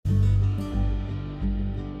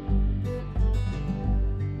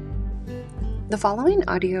The following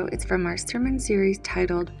audio is from our sermon series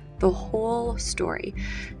titled The Whole Story,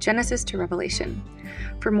 Genesis to Revelation.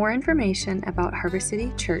 For more information about Harvest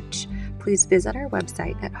City Church, please visit our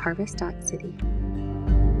website at harvest.city.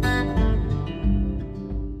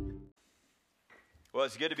 Well,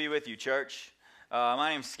 it's good to be with you, church. My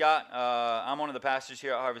name's Scott. I'm one of the pastors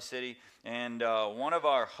here at Harvest City, and one of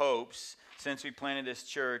our hopes since we planted this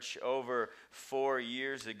church over 4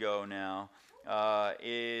 years ago now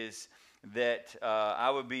is that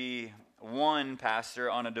I would be one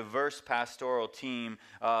pastor on a diverse pastoral team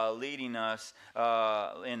leading us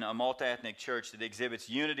in a multi-ethnic church that exhibits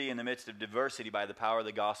unity in the midst of diversity by the power of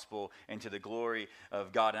the gospel and to the glory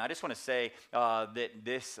of God. And I just want to say that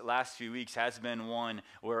this last few weeks has been one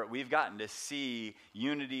where we've gotten to see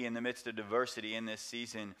unity in the midst of diversity in this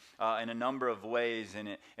season in a number of ways, and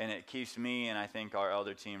it keeps me and I think our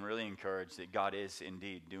elder team really encouraged that God is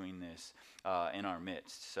indeed doing this in our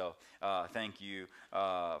midst. So thank you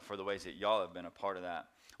for the ways that y'all have been a part of that.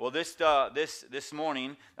 Well, this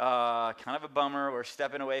morning, kind of a bummer. We're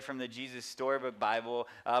stepping away from the Jesus Storybook Bible,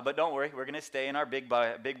 but don't worry, we're going to stay in our big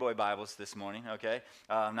boy Bibles this morning, okay?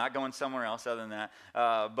 I'm not going somewhere else other than that.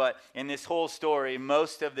 But in this whole story,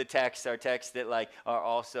 most of the texts are texts that are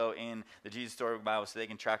also in the Jesus Storybook Bible, so they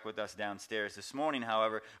can track with us downstairs. This morning,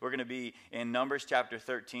 however, we're going to be in Numbers chapter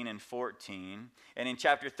 13 and 14. And in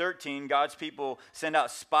chapter 13, God's people send out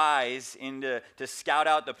spies to scout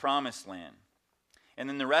out the promised land. And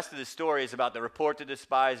then the rest of the story is about the report that the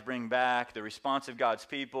spies bring back, the response of God's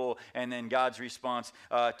people, and then God's response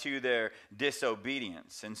to their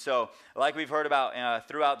disobedience. And so, like we've heard about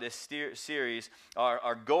throughout this series,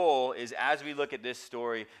 our goal is, as we look at this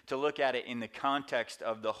story, to look at it in the context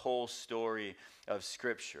of the whole story of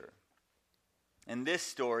Scripture. And this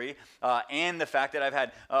story, and the fact that I've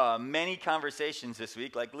had many conversations this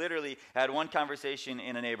week, like literally had one conversation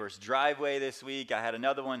in a neighbor's driveway this week. I had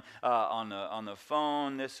another one on the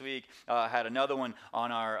phone this week. Had another one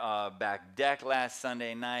on our back deck last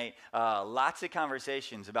Sunday night. Lots of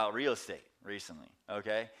conversations about real estate recently,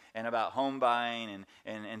 okay? And about home buying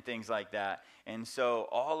and things like that. And so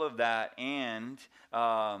all of that and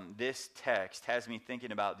this text has me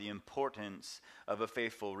thinking about the importance of a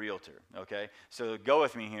faithful realtor, okay? So go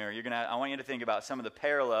with me here. I want you to think about some of the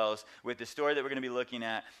parallels with the story that we're going to be looking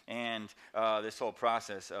at and this whole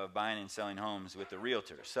process of buying and selling homes with the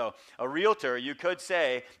realtor. So a realtor, you could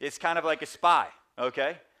say, is kind of like a spy,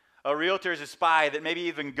 okay? A realtor is a spy that maybe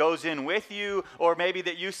even goes in with you, or maybe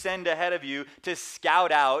that you send ahead of you to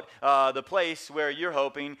scout out the place where you're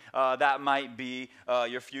hoping that might be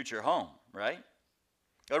your future home, right?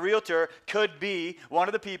 A realtor could be one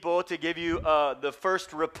of the people to give you the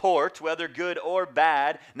first report, whether good or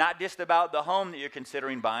bad, not just about the home that you're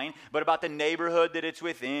considering buying, but about the neighborhood that it's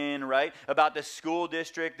within, right? About the school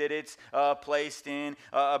district that it's placed in,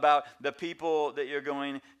 about the people that you're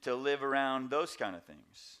going to live around, those kind of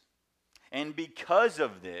things. And because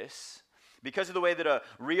of this, because of the way that a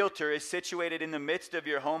realtor is situated in the midst of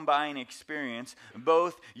your home buying experience,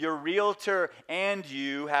 both your realtor and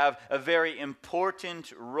you have a very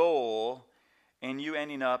important role in you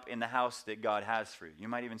ending up in the house that God has for you. You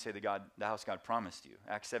might even say the house God promised you.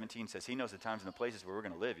 Acts 17 says he knows the times and the places where we're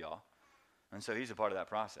going to live, y'all. And so he's a part of that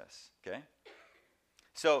process, okay?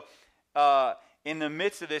 So, in the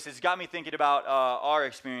midst of this, it's got me thinking about our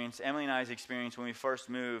experience, Emily and I's experience when we first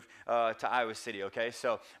moved to Iowa City, okay?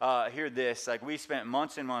 So hear this, we spent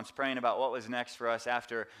months and months praying about what was next for us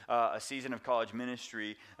after a season of college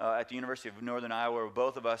ministry at the University of Northern Iowa, where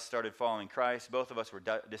both of us started following Christ. Both of us were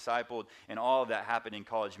discipled, and all of that happened in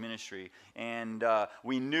college ministry. And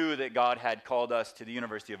we knew that God had called us to the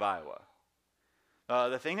University of Iowa.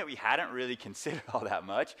 The thing that we hadn't really considered all that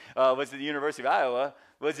much was that the University of Iowa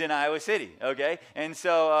was in Iowa City, okay? And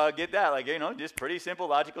so get that, just pretty simple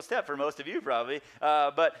logical step for most of you probably.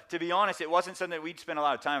 But to be honest, it wasn't something that we'd spent a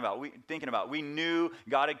lot of time thinking about. We knew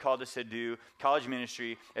God had called us to do college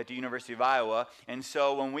ministry at the University of Iowa. And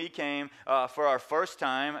so when we came for our first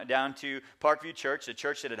time down to Parkview Church, the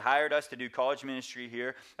church that had hired us to do college ministry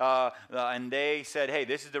here, and they said, hey,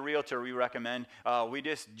 this is the realtor we recommend, we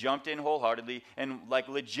just jumped in wholeheartedly. And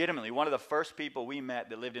legitimately, one of the first people we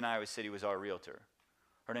met that lived in Iowa City was our realtor.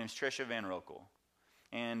 Her name's Trisha Van Rokel.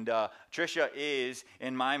 And Trisha is,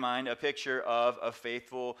 in my mind, a picture of a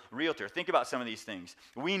faithful realtor. Think about some of these things.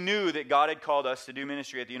 We knew that God had called us to do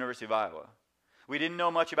ministry at the University of Iowa. We didn't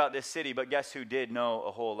know much about this city, but guess who did know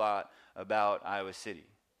a whole lot about Iowa City?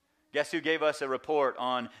 Guess who gave us a report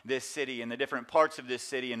on this city and the different parts of this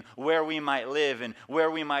city and where we might live and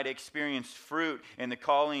where we might experience fruit in the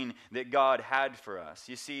calling that God had for us?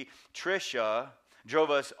 You see, Trisha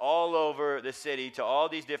drove us all over the city to all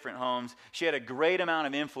these different homes. She had a great amount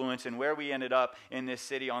of influence in where we ended up in this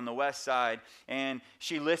city on the west side, and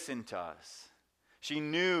she listened to us. She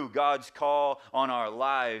knew God's call on our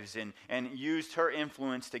lives and used her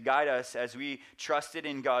influence to guide us as we trusted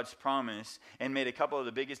in God's promise and made a couple of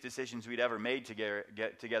the biggest decisions we'd ever made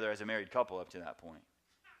together as a married couple up to that point.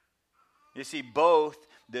 You see, both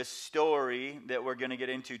the story that we're going to get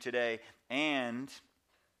into today and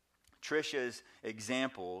Trisha's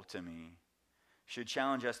example to me should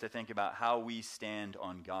challenge us to think about how we stand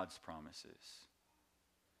on God's promises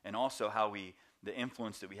and also the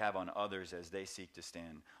influence that we have on others as they seek to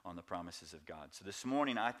stand on the promises of God. So this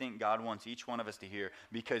morning, I think God wants each one of us to hear,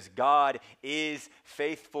 because God is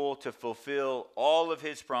faithful to fulfill all of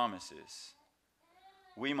his promises,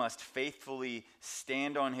 we must faithfully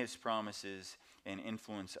stand on his promises and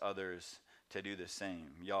influence others to do the same.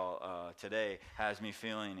 Y'all, today has me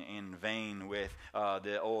feeling in vain with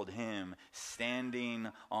the old hymn, Standing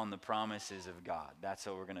on the Promises of God. That's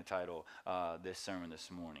what we're going to title this sermon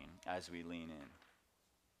this morning as we lean in.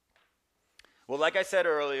 Well, like I said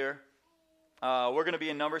earlier, we're going to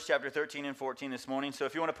be in Numbers chapter 13 and 14 this morning. So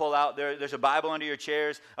if you want to pull out, there's a Bible under your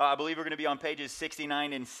chairs. I believe we're going to be on pages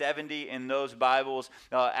 69 and 70 in those Bibles.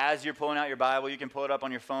 As you're pulling out your Bible, you can pull it up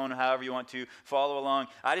on your phone, however you want to follow along.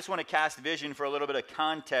 I just want to cast vision for a little bit of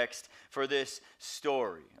context for this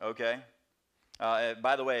story, okay?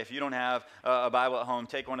 By the way, if you don't have a Bible at home,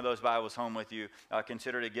 take one of those Bibles home with you.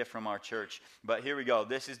 Consider it a gift from our church. But here we go.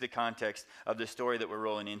 This is the context of the story that we're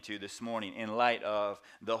rolling into this morning in light of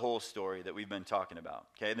the whole story that we've been talking about.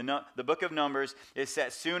 Okay, the book of Numbers is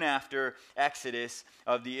set soon after Exodus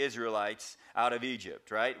of the Israelites out of Egypt,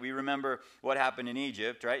 right? We remember what happened in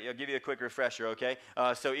Egypt, right? I'll give you a quick refresher, okay?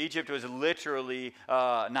 So Egypt was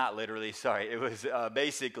not literally, sorry. It was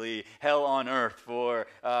basically hell on earth for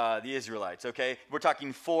the Israelites, okay? We're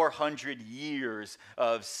talking 400 years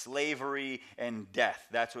of slavery and death.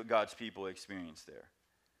 That's what God's people experienced there.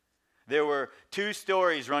 There were two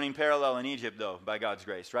stories running parallel in Egypt, though, by God's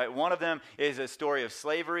grace, right? One of them is a story of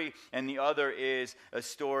slavery, and the other is a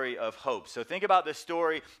story of hope. So think about the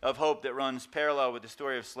story of hope that runs parallel with the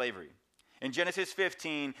story of slavery. In Genesis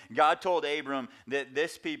 15, God told Abram that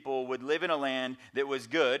this people would live in a land that was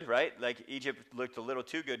good, right? Like Egypt looked a little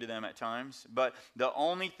too good to them at times. But the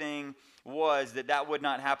only thing was that would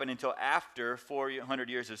not happen until after 400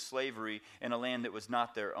 years of slavery in a land that was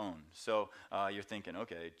not their own. So you're thinking,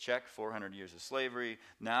 okay, check 400 years of slavery.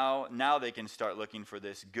 Now they can start looking for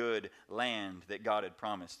this good land that God had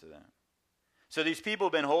promised to them. So these people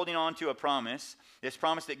have been holding on to a promise, this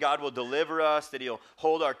promise that God will deliver us, that he'll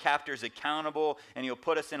hold our captors accountable, and he'll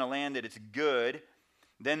put us in a land that it's good.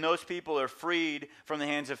 Then those people are freed from the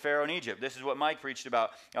hands of Pharaoh in Egypt. This is what Mike preached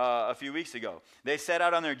about a few weeks ago. They set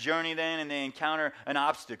out on their journey then, and they encounter an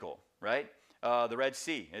obstacle, right? The Red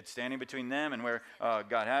Sea. It's standing between them and where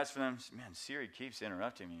God has for them. Man, Siri keeps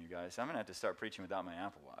interrupting me, you guys. I'm going to have to start preaching without my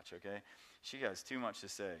Apple Watch, okay? She has too much to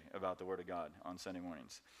say about the Word of God on Sunday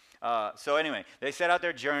mornings. So anyway, they set out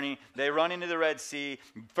their journey. They run into the Red Sea.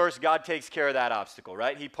 First, God takes care of that obstacle,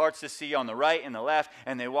 right? He parts the sea on the right and the left,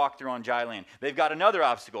 and they walk through on dry land. They've got another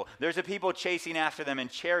obstacle. There's a people chasing after them in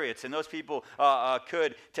chariots, and those people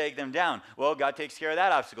could take them down. Well, God takes care of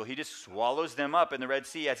that obstacle. He just swallows them up in the Red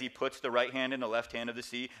Sea as he puts the right hand and the left hand of the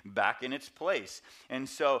sea back in its place. And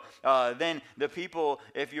so then the people,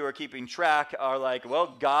 if you are keeping track, are like,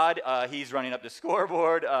 well, God, he's running up the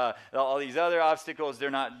scoreboard. All these other obstacles,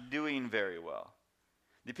 they're not doing very well.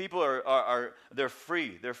 The people they're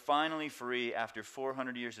free. They're finally free after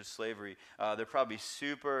 400 years of slavery. They're probably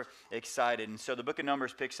super excited. And so the book of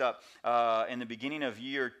Numbers picks up in the beginning of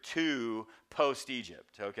year 2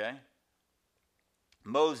 post-Egypt, okay?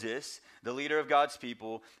 Moses, the leader of God's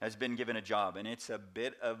people, has been given a job, and it's a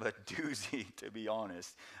bit of a doozy, to be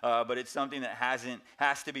honest, but it's something that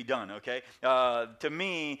has to be done, okay? To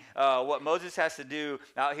me, what Moses has to do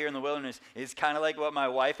out here in the wilderness is kind of like what my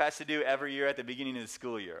wife has to do every year at the beginning of the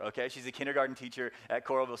school year, okay? She's a kindergarten teacher at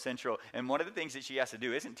Coralville Central, and one of the things that she has to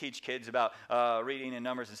do isn't teach kids about reading and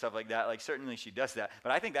numbers and stuff like that. Like, certainly she does that,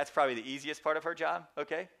 but I think that's probably the easiest part of her job,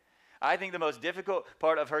 okay? I think the most difficult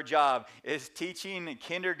part of her job is teaching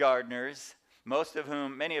kindergartners,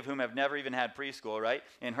 many of whom have never even had preschool, right?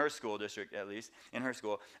 In her school district, at least, in her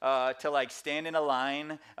school, to like stand in a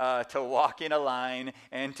line, to walk in a line,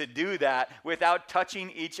 and to do that without touching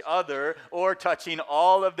each other or touching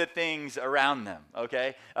all of the things around them,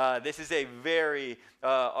 okay? This is a very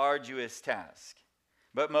arduous task.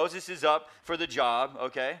 But Moses is up for the job,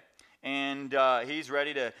 okay? And he's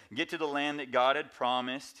ready to get to the land that God had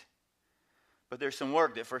promised. But there's some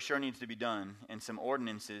work that for sure needs to be done and some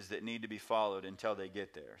ordinances that need to be followed until they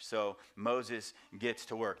get there. So Moses gets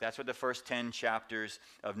to work. That's what the first 10 chapters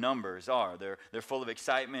of Numbers are. They're full of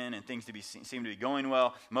excitement and things seem to be going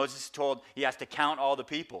well. Moses is told he has to count all the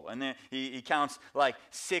people. And then he counts like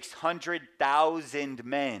 600,000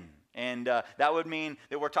 men. And that would mean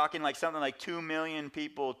that we're talking like something like 2 million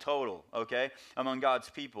people total, okay, among God's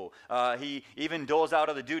people. He even doles out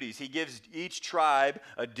other duties. He gives each tribe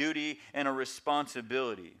a duty and a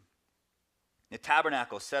responsibility. The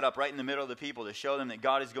tabernacle is set up right in the middle of the people to show them that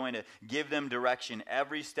God is going to give them direction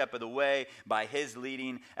every step of the way by his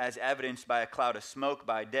leading, as evidenced by a cloud of smoke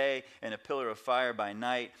by day and a pillar of fire by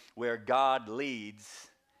night. Where God leads,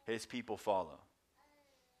 his people follow.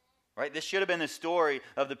 Right? This should have been the story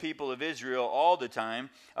of the people of Israel all the time.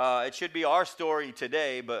 It should be our story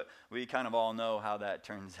today, but we kind of all know how that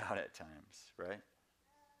turns out at times, right?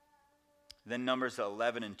 Then Numbers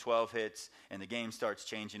 11 and 12 hits, and the game starts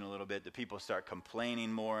changing a little bit. The people start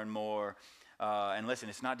complaining more and more. And listen,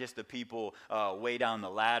 it's not just the people way down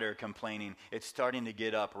the ladder complaining. It's starting to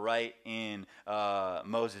get up right in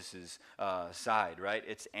Moses' side, right?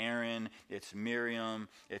 It's Aaron, it's Miriam,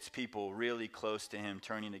 it's people really close to him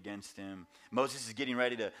turning against him. Moses is getting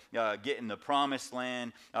ready to get in the promised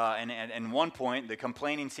land. And one point, the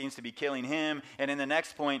complaining seems to be killing him. And in the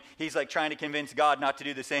next point, he's like trying to convince God not to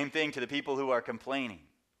do the same thing to the people who are complaining.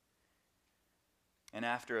 And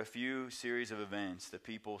after a few series of events, the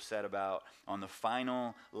people set about on the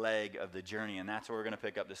final leg of the journey. And that's where we're going to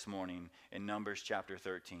pick up this morning in Numbers chapter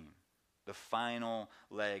 13. The final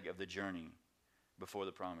leg of the journey before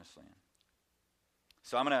the promised land.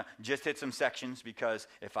 So I'm going to just hit some sections, because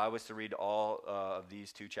if I was to read all of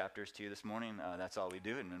these 2 chapters to you this morning, that's all we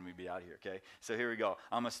do, and then we'd be out of here, okay? So here we go.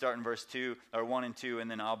 I'm going to start in verse 1 and 2, and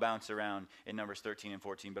then I'll bounce around in Numbers 13 and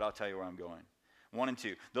 14, but I'll tell you where I'm going. 1 and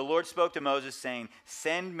 2. The Lord spoke to Moses, saying,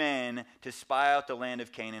 "Send men to spy out the land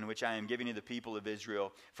of Canaan, which I am giving to the people of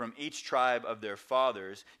Israel. From each tribe of their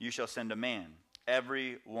fathers you shall send a man,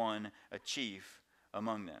 every one a chief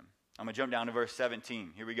among them." I'm going to jump down to verse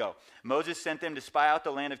 17. Here we go. Moses sent them to spy out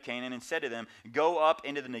the land of Canaan and said to them, "Go up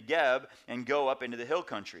into the Negeb and go up into the hill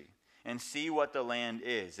country, and see what the land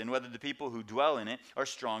is, and whether the people who dwell in it are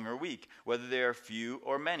strong or weak, whether they are few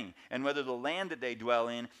or many, and whether the land that they dwell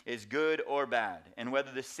in is good or bad, and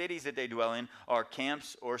whether the cities that they dwell in are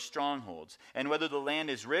camps or strongholds, and whether the land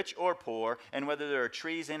is rich or poor, and whether there are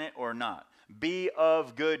trees in it or not. Be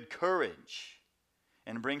of good courage,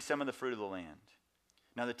 and bring some of the fruit of the land."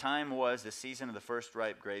 Now the time was the season of the first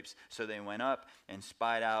ripe grapes, so they went up and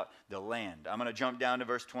spied out the land. I'm going to jump down to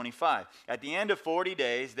verse 25. At the end of 40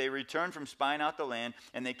 days, they returned from spying out the land,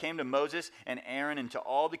 and they came to Moses and Aaron and to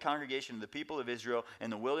all the congregation of the people of Israel in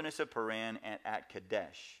the wilderness of Paran at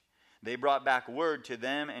Kadesh. They brought back word to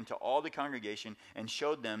them and to all the congregation and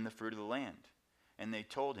showed them the fruit of the land. And they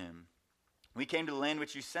told him, "We came to the land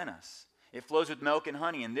which you sent us. It flows with milk and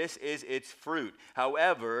honey, and this is its fruit.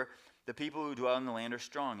 However, the people who dwell in the land are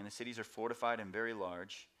strong, and the cities are fortified and very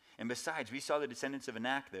large. And besides, we saw the descendants of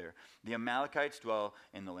Anak there. The Amalekites dwell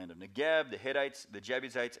in the land of Negeb, the Hittites, the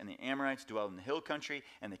Jebusites, and the Amorites dwell in the hill country,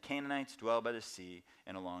 and the Canaanites dwell by the sea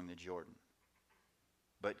and along the Jordan."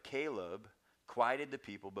 But Caleb quieted the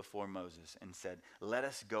people before Moses and said, "Let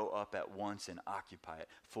us go up at once and occupy it,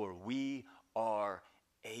 for we are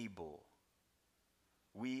able.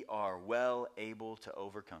 We are well able to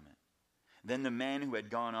overcome it." Then the men who had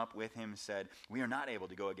gone up with him said, "We are not able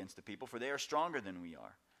to go against the people, for they are stronger than we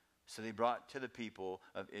are." So they brought to the people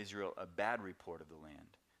of Israel a bad report of the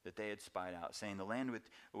land that they had spied out, saying, "The land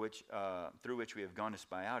through which we have gone to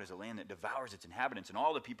spy out is a land that devours its inhabitants, and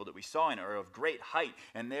all the people that we saw in it are of great height.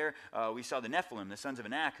 And there we saw the Nephilim, the sons of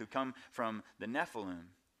Anak, who come from the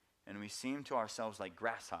Nephilim, and we seemed to ourselves like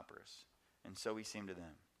grasshoppers, and so we seemed to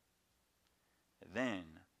them."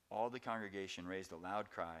 Then all the congregation raised a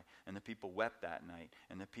loud cry, and the people wept that night.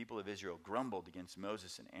 And the people of Israel grumbled against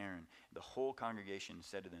Moses and Aaron. The whole congregation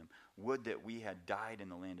said to them, "Would that we had died in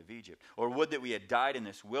the land of Egypt, or would that we had died in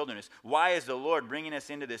this wilderness. Why is the Lord bringing us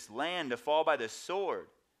into this land to fall by the sword?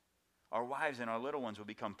 Our wives and our little ones will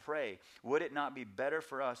become prey. Would it not be better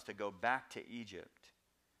for us to go back to Egypt?"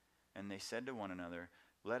 And they said to one another,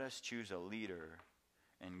 "Let us choose a leader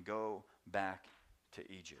and go back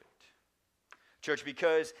to Egypt." Church,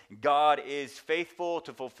 because God is faithful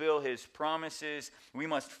to fulfill his promises, we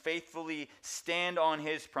must faithfully stand on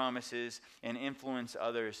his promises and influence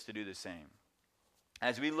others to do the same.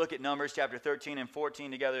 As we look at Numbers chapter 13 and 14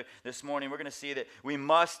 together this morning, we're going to see that we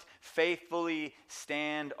must faithfully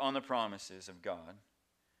stand on the promises of God.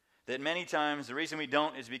 That many times the reason we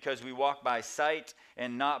don't is because we walk by sight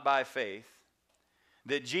and not by faith.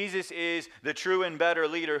 That Jesus is the true and better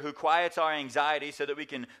leader who quiets our anxiety so that we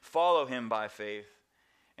can follow him by faith.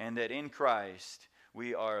 And that in Christ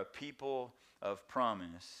we are a people of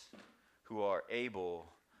promise who are able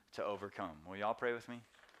to overcome. Will y'all pray with me?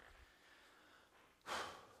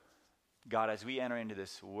 God, as we enter into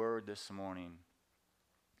this word this morning,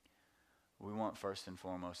 we want first and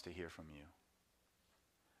foremost to hear from you.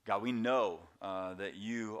 God, we know that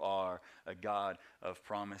you are a God of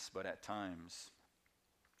promise, but at times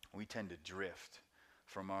we tend to drift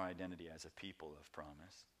from our identity as a people of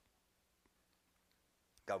promise.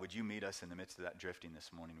 God, would you meet us in the midst of that drifting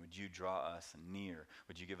this morning? Would you draw us near?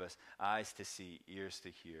 Would you give us eyes to see, ears to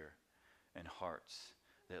hear, and hearts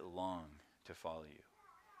that long to follow you?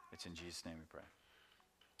 It's in Jesus' name we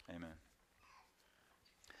pray. Amen.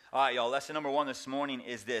 All right, y'all, lesson number 1 this morning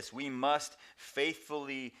is this. We must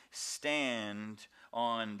faithfully stand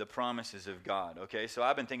on the promises of God, okay? So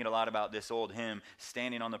I've been thinking a lot about this old hymn,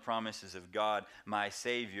 Standing on the Promises of God, My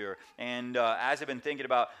Savior. And as I've been thinking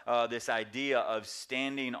about this idea of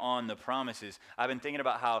standing on the promises, I've been thinking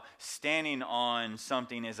about how standing on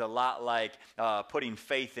something is a lot like putting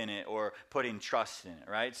faith in it or putting trust in it,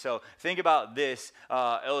 right? So think about this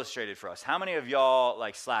illustrated for us. How many of y'all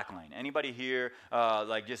like slackline? Anybody here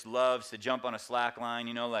like just loves to jump on a slack line,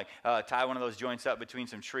 you know, like tie one of those joints up between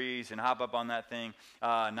some trees and hop up on that thing?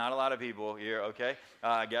 Not a lot of people here, okay,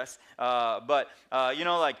 I guess. But you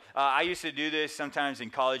know, like I used to do this sometimes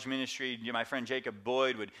in college ministry. My friend Jacob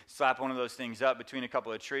Boyd would slap one of those things up between a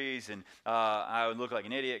couple of trees, and I would look like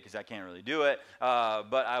an idiot because I can't really do it.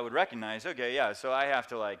 But I would recognize, okay, yeah, so I have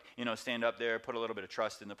to like, you know, stand up there, put a little bit of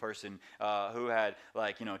trust in the person who had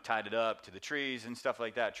like, you know, tied it up to the trees and stuff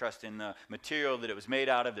like that, trust in the material that it was made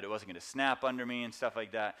out of, that it wasn't going to snap under me and stuff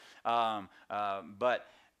like that. But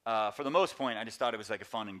for the most point, I just thought it was like a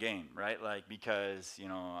fun and game, right? Like, because, you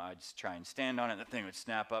know, I'd just try and stand on it, and the thing would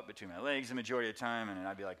snap up between my legs the majority of the time, and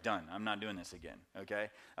I'd be like, done. I'm not doing this again, okay?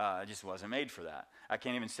 I just wasn't made for that. I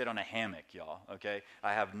can't even sit on a hammock, y'all, okay?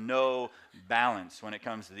 I have no balance when it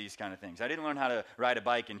comes to these kind of things. I didn't learn how to ride a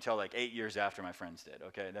bike until like 8 years after my friends did,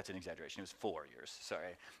 okay? That's an exaggeration. It was 4 years,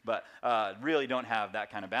 sorry. But really don't have that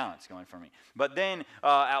kind of balance going for me. But then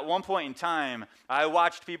at one point in time, I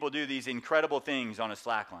watched people do these incredible things on a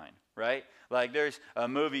slack line, right? Like there's a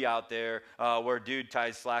movie out there where a dude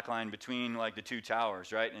ties slack line between like the 2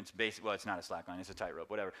 towers, right? And it's basically, well, it's not a slack line, it's a tightrope,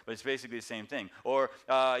 whatever. But it's basically the same thing. Or,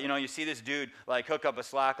 you know, you see this dude like hook up a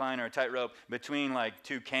slack line or a tightrope between like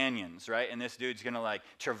 2 canyons, right? And this dude's going to like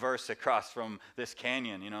traverse across from this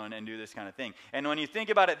canyon, you know, and do this kind of thing. And when you think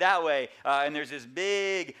about it that way, and there's this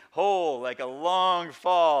big hole, like a long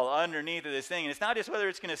fall underneath of this thing, and it's not just whether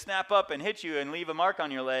it's going to snap up and hit you and leave a mark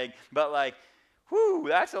on your leg, but like, whew,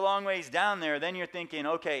 that's a long ways down there. Then you're thinking,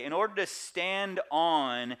 okay, in order to stand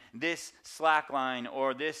on this slack line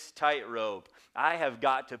or this tightrope, I have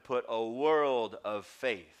got to put a world of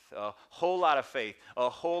faith, a whole lot of faith, a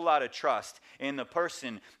whole lot of trust in the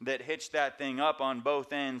person that hitched that thing up on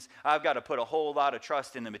both ends. I've got to put a whole lot of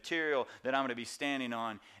trust in the material that I'm going to be standing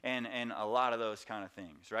on, and a lot of those kind of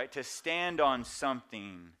things, right? To stand on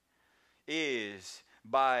something is,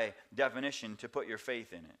 by definition, to put your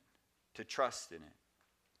faith in it, to trust in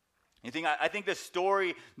it. I think the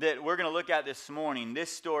story that we're going to look at this morning,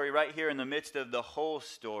 this story right here in the midst of the whole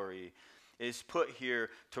story, is put here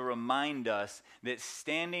to remind us that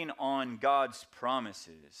standing on God's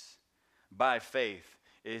promises by faith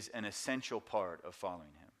is an essential part of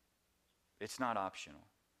following Him. It's not optional.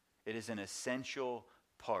 It is an essential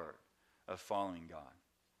part of following God.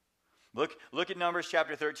 Look at Numbers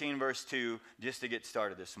chapter 13, verse 2, just to get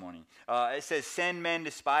started this morning. It says, send men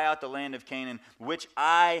to spy out the land of Canaan, which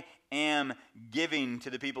I am giving to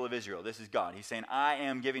the people of Israel. This is God. He's saying, I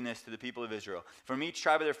am giving this to the people of Israel. From each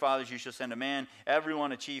tribe of their fathers you shall send a man,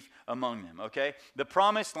 everyone a chief among them. Okay? The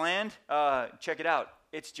promised land, check it out.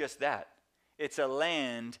 It's just that. It's a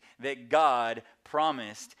land that God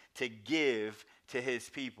promised to give to His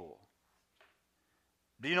people.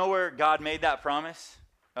 Do you know where God made that promise?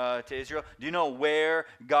 To Israel? Do you know where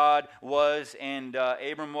God was and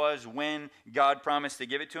Abram was when God promised to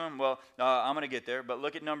give it to him? Well, I'm going to get there, but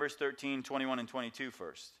look at Numbers 13, 21 and 22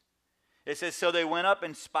 first. It says, so they went up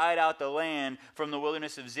and spied out the land from the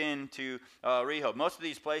wilderness of Zin to Rehob. Most of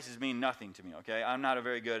these places mean nothing to me, okay? I'm not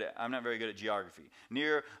very good at geography.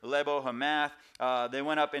 Near Lebo Hamath, they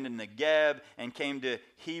went up into Negeb and came to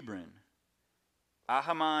Hebron.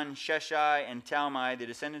 Ahaman, Sheshai, and Talmai, the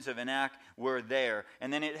descendants of Anak, were there.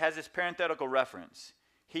 And then it has this parenthetical reference.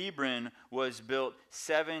 Hebron was built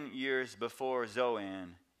 7 years before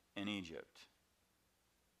Zoan in Egypt.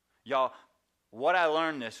 Y'all, what I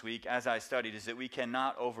learned this week as I studied is that we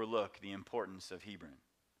cannot overlook the importance of Hebron.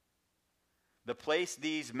 The place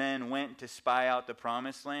these men went to spy out the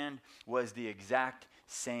promised land was the exact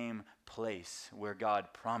same place where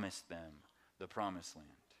God promised them the promised land.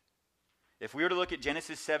 If we were to look at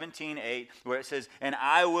Genesis 17:8, where it says, "And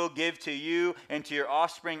I will give to you and to your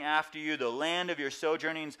offspring after you the land of your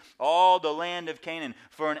sojournings, all the land of Canaan,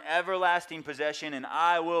 for an everlasting possession, and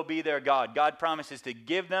I will be their God." God promises to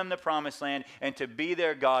give them the promised land and to be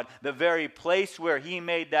their God. The very place where he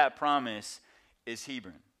made that promise is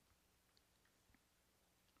Hebron.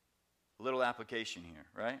 A little application here,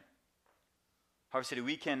 right? Harvest City,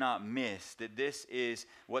 we cannot miss that this is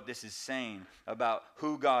what this is saying about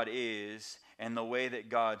who God is and the way that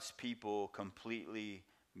God's people completely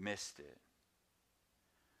missed it.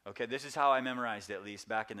 Okay, this is how I memorized it, at least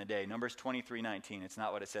back in the day. Numbers 23:19. It's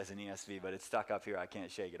not what it says in ESV, but it's stuck up here. I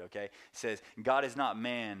can't shake it, okay? It says, "God is not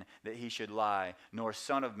man that he should lie, nor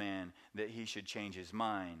son of man that he should change his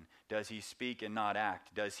mind. Does he speak and not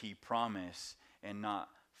act? Does he promise and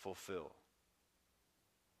not fulfill?"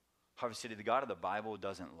 Harvest City, the God of the Bible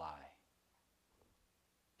doesn't lie.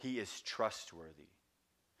 He is trustworthy.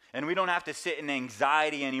 And we don't have to sit in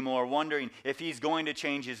anxiety anymore wondering if he's going to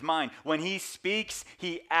change his mind. When he speaks,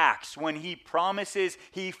 he acts. When he promises,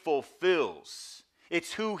 he fulfills.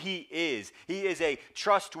 It's who he is. He is a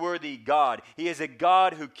trustworthy God. He is a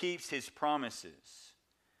God who keeps his promises.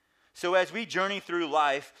 So as we journey through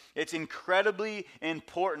life, it's incredibly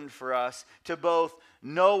important for us to both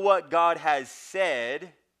know what God has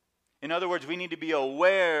said. In other words, we need to be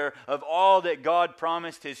aware of all that God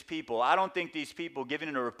promised his people. I don't think these people, giving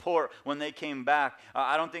it a report when they came back,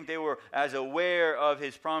 I don't think they were as aware of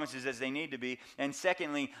his promises as they need to be. And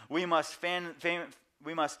secondly, we must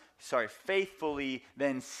faithfully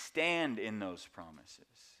then stand in those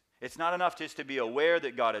promises. It's not enough just to be aware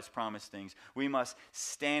that God has promised things. We must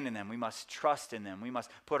stand in them. We must trust in them. We must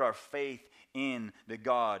put our faith in the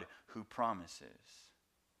God who promises.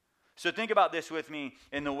 So think about this with me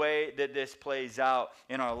in the way that this plays out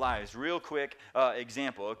in our lives. Real quick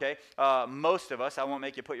example, okay? Most of us, I won't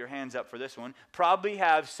make you put your hands up for this one, probably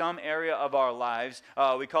have some area of our lives,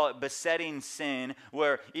 we call it besetting sin,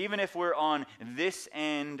 where even if we're on this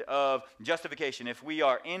end of justification, if we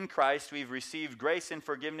are in Christ, we've received grace and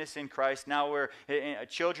forgiveness in Christ, now we're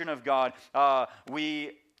children of God,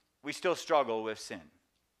 we still struggle with sin.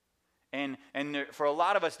 And there, for a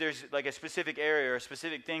lot of us, there's like a specific area or a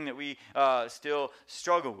specific thing that we still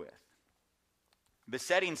struggle with.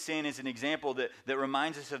 Besetting sin is an example that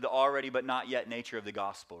reminds us of the already but not yet nature of the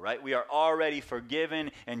gospel, right? We are already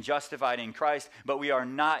forgiven and justified in Christ, but we are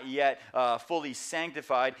not yet fully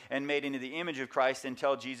sanctified and made into the image of Christ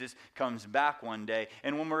until Jesus comes back one day.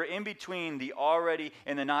 And when we're in between the already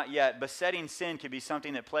and the not yet, besetting sin can be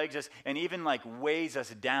something that plagues us and even like weighs us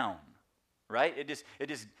down. Right? It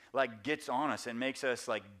just like gets on us and makes us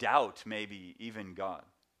like doubt maybe even God.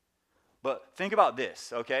 But think about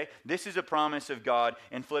this, okay? This is a promise of God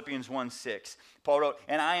in Philippians 1:6. Paul wrote,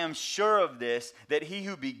 "And I am sure of this, that he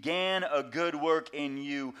who began a good work in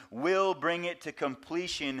you will bring it to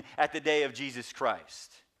completion at the day of Jesus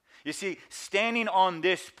Christ." You see, standing on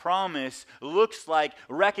this promise looks like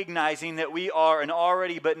recognizing that we are an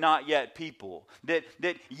already but not yet people. That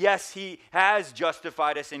yes, he has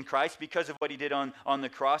justified us in Christ because of what he did on the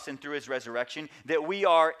cross and through his resurrection, that we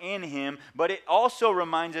are in him, but it also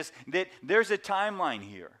reminds us that there's a timeline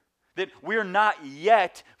here. That we're not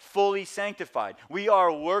yet fully sanctified. We are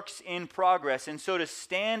works in progress. And so to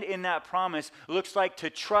stand in that promise looks like to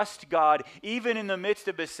trust God, even in the midst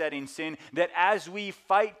of besetting sin, that as we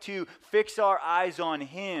fight to fix our eyes on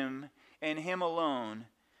him and him alone,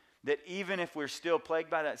 that even if we're still plagued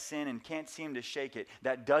by that sin and can't seem to shake it,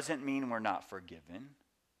 that doesn't mean we're not forgiven.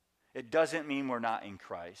 It doesn't mean we're not in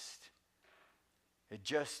Christ. It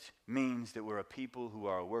just means that we're a people who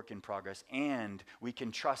are a work in progress, and we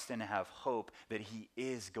can trust and have hope that he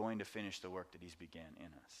is going to finish the work that he's began in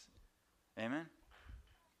us. Amen?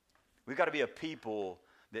 We've got to be a people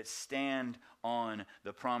that stand on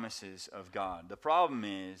the promises of God. The problem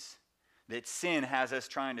is that sin has us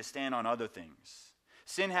trying to stand on other things.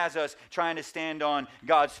 Sin has us trying to stand on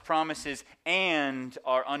God's promises and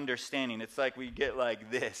our understanding. It's like we get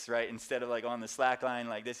like this, right? Instead of like on the slack line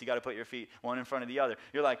like this, you got to put your feet one in front of the other.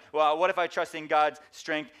 You're like, well, what if I trust in God's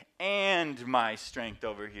strength and my strength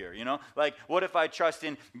over here? You know, like what if I trust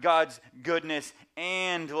in God's goodness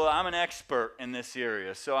and, well, I'm an expert in this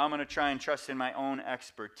area, so I'm going to try and trust in my own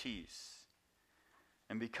expertise.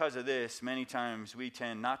 And because of this, many times we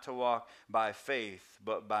tend not to walk by faith,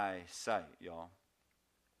 but by sight, y'all.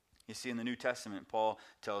 You see, in the New Testament, Paul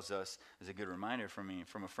tells us, as a good reminder for me,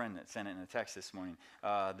 from a friend that sent it in a text this morning,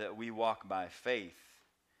 that we walk by faith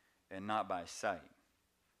and not by sight.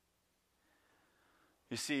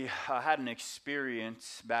 You see, I had an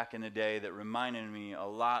experience back in the day that reminded me a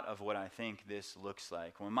lot of what I think this looks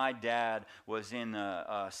like. When my dad was in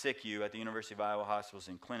SICU at the University of Iowa Hospitals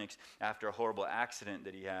and Clinics after a horrible accident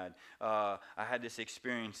that he had, I had this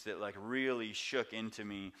experience that like really shook into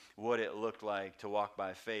me what it looked like to walk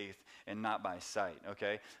by faith and not by sight,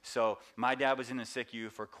 okay? So my dad was in the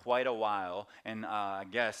SICU for quite a while, and I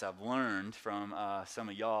guess I've learned from some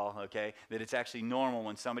of y'all, okay, that it's actually normal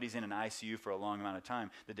when somebody's in an ICU for a long amount of time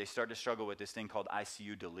that they start to struggle with this thing called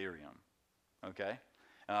ICU delirium, okay?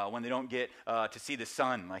 When they don't get to see the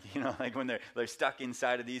sun, like when they're stuck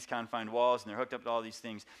inside of these confined walls and they're hooked up to all these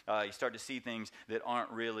things, you start to see things that aren't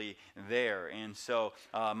really there. And so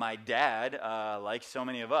my dad, like so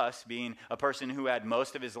many of us, being a person who had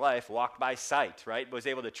most of his life walked by sight, right, was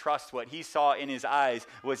able to trust what he saw in his eyes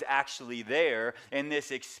was actually there. And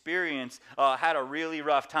this experience had a really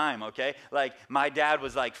rough time, okay? Like my dad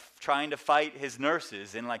was like trying to fight his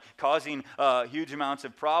nurses and like causing huge amounts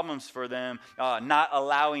of problems for them, not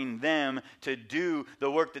allowing them to do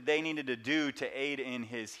the work that they needed to do to aid in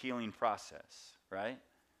his healing process, right?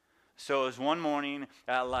 So it was one morning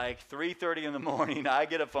at like 3:30 in the morning, I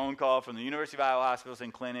get a phone call from the University of Iowa Hospitals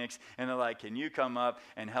and Clinics, and they're like, can you come up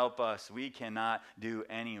and help us? We cannot do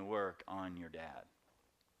any work on your dad.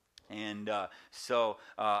 And so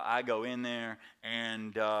I go in there,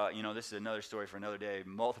 and, this is another story for another day.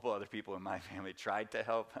 Multiple other people in my family tried to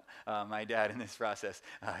help my dad in this process.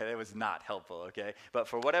 It was not helpful, okay? But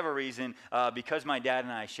for whatever reason, because my dad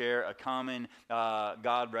and I share a common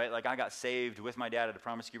God, right? Like I got saved with my dad at a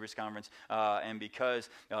Promise Keepers conference, and because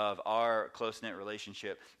of our close-knit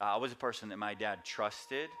relationship, I was a person that my dad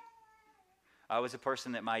trusted. I was a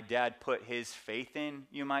person that my dad put his faith in,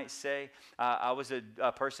 you might say. I was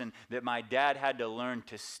a person that my dad had to learn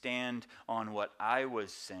to stand on what I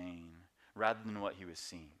was saying rather than what he was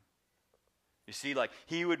seeing. You see, like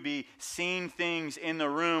he would be seeing things in the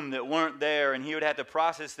room that weren't there, and he would have to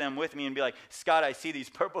process them with me and be like, Scott, I see these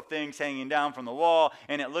purple things hanging down from the wall,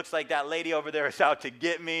 and it looks like that lady over there is out to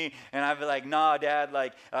get me. And I'd be like, nah, Dad,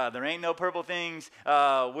 like there ain't no purple things.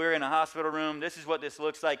 We're in a hospital room. This is what this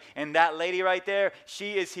looks like. And that lady right there,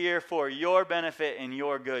 she is here for your benefit and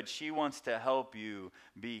your good. She wants to help you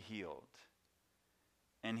be healed.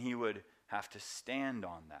 And he would have to stand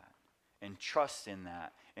on that and trust in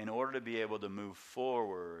that in order to be able to move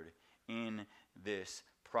forward in this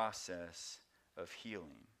process of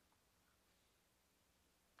healing.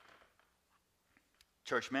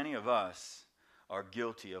 Church, many of us are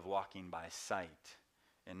guilty of walking by sight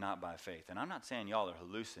and not by faith. And I'm not saying y'all are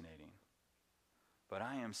hallucinating, but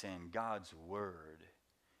I am saying God's word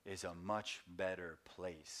is a much better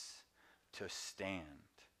place to stand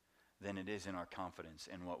than it is in our confidence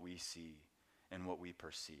in what we see and what we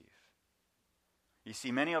perceive. You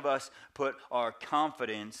see, many of us put our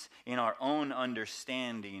confidence in our own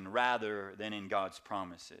understanding rather than in God's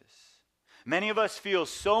promises. Many of us feel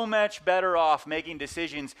so much better off making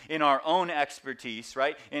decisions in our own expertise,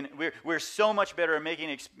 right? And we're so much better at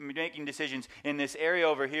making decisions in this area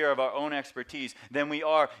over here of our own expertise than we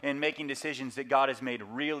are in making decisions that God has made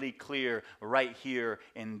really clear right here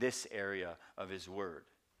in this area of His Word.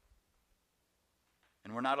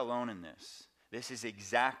 And we're not alone in this. This is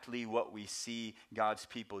exactly what we see God's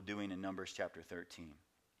people doing in Numbers chapter 13.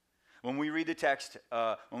 When we read the text,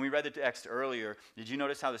 earlier, did you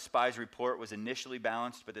notice how the spies' report was initially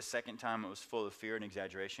balanced, but the second time it was full of fear and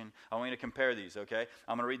exaggeration? I want you to compare these, okay?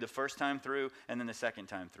 I'm going to read the first time through and then the second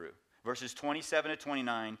time through. Verses 27 to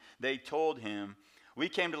 29, they told him, "We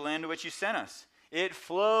came to the land to which you sent us. It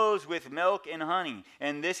flows with milk and honey,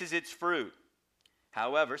 and this is its fruit.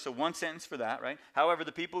 However," so one sentence for that, right? "However,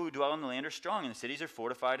 the people who dwell in the land are strong, and the cities are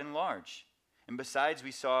fortified and large. And besides,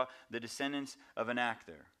 we saw the descendants of Anak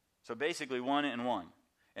there." So basically, one and one.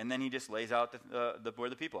 And then he just lays out where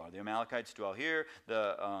the people are. The Amalekites dwell here,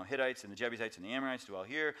 the Hittites and the Jebusites and the Amorites dwell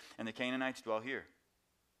here, and the Canaanites dwell here.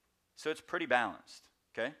 So it's pretty balanced,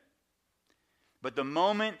 okay? But the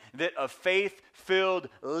moment that a faith-filled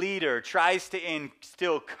leader tries to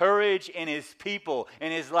instill courage in his people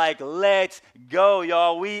and is like, let's go,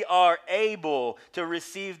 y'all, we are able to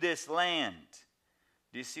receive this land.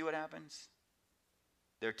 Do you see what happens?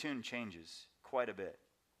 Their tune changes quite a bit.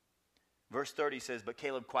 Verse 30 says, "But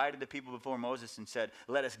Caleb quieted the people before Moses and said,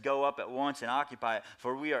 'Let us go up at once and occupy it,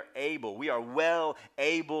 for we are well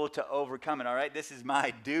able to overcome it.'" All right, this is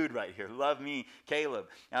my dude right here. Love me, Caleb.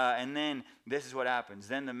 And then this is what happens.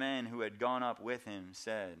 Then the men who had gone up with him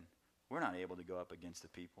said, we're not able to go up against the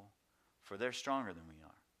people, for they're stronger than we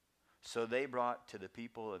are. So they brought to the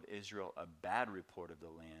people of Israel a bad report of the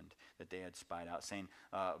land that they had spied out, saying,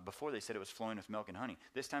 before they said it was flowing with milk and honey.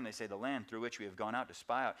 This time they say the land through which we have gone out to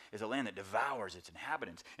spy out is a land that devours its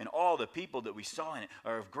inhabitants. And all the people that we saw in it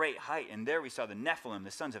are of great height. And there we saw the Nephilim, the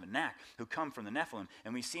sons of Anak, who come from the Nephilim.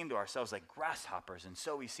 And we seem to ourselves like grasshoppers, and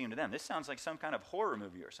so we seem to them. This sounds like some kind of horror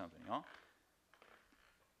movie or something, y'all.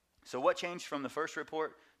 So what changed from the first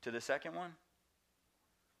report to the second one?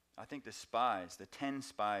 I think the spies, the 10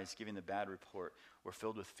 spies giving the bad report, were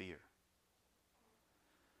filled with fear.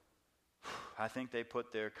 I think they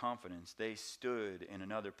put their confidence, they stood in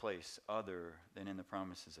another place other than in the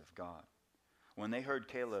promises of God. When they heard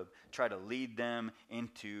Caleb try to lead them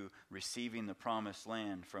into receiving the promised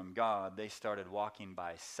land from God, they started walking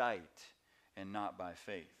by sight and not by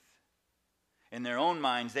faith. In their own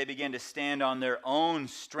minds, they began to stand on their own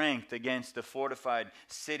strength against the fortified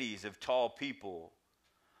cities of tall people,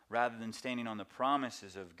 rather than standing on the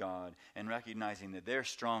promises of God and recognizing that their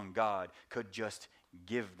strong God could just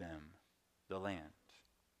give them the land.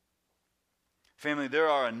 Family, there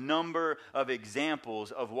are a number of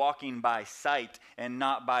examples of walking by sight and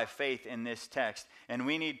not by faith in this text. And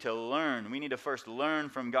we need to learn. We need to first learn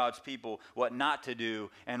from God's people what not to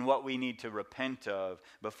do and what we need to repent of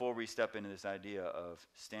before we step into this idea of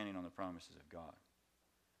standing on the promises of God.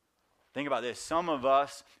 Think about this. Some of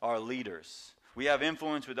us are leaders. We have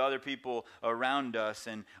influence with other people around us,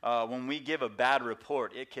 and when we give a bad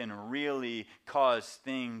report, it can really cause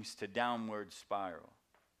things to downward spiral.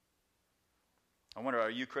 I wonder, are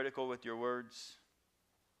you critical with your words?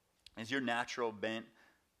 Is your natural bent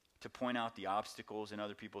to point out the obstacles in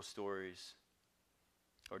other people's stories?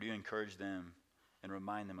 Or do you encourage them and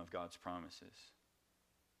remind them of God's promises?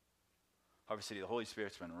 Harvest City, the Holy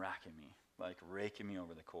Spirit's been raking me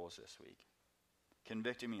over the coals this week.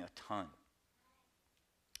 Convicting me a ton.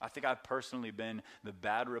 I think I've personally been the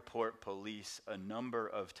bad report police a number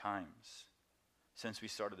of times since we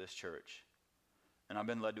started this church. And I've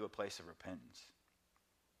been led to a place of repentance.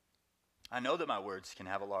 I know that my words can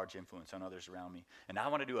have a large influence on others around me. And I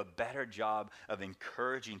want to do a better job of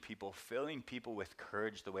encouraging people, filling people with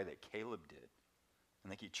courage the way that Caleb did. And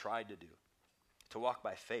like he tried to do. To walk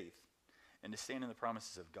by faith and to stand in the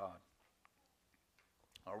promises of God.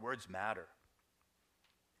 Our words matter.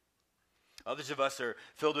 Others of us are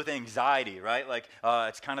filled with anxiety, right?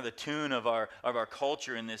 It's kind of the tune of our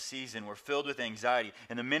culture in this season. We're filled with anxiety.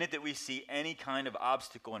 And the minute that we see any kind of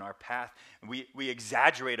obstacle in our path, we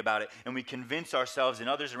exaggerate about it and we convince ourselves and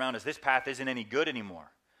others around us this path isn't any good anymore.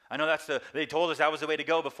 I know they told us that was the way to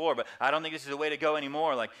go before, but I don't think this is the way to go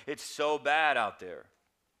anymore. It's so bad out there.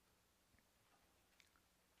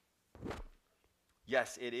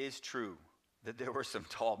 Yes, it is true that there were some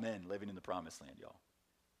tall men living in the promised land, y'all.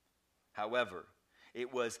 However,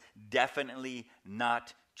 it was definitely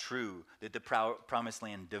not true that the promised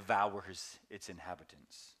land devours its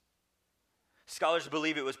inhabitants. Scholars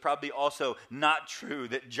believe it was probably also not true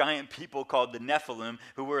that giant people called the Nephilim,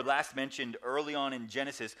 who were last mentioned early on in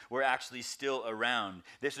Genesis, were actually still around.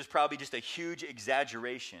 This was probably just a huge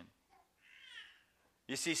exaggeration.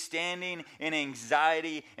 You see, standing in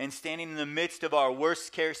anxiety and standing in the midst of our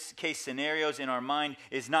worst case scenarios in our mind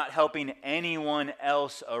is not helping anyone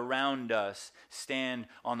else around us stand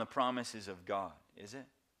on the promises of God, is it?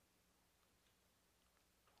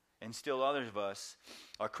 And still others of us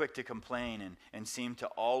are quick to complain and seem to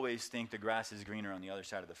always think the grass is greener on the other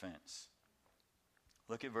side of the fence.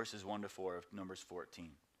 Look at verses 1 to 4 of Numbers 14.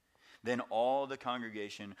 Then all the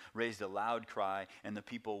congregation raised a loud cry, and the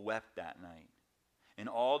people wept that night. And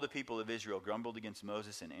all the people of Israel grumbled against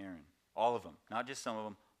Moses and Aaron. All of them. Not just some of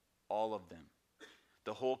them. All of them.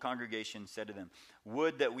 The whole congregation said to them,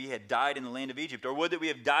 "Would that we had died in the land of Egypt, or would that we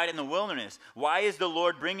have died in the wilderness. Why is the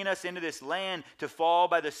Lord bringing us into this land to fall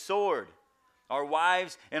by the sword? Our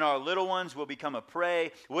wives and our little ones will become a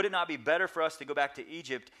prey. Would it not be better for us to go back to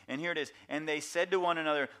Egypt?" And here it is. And they said to one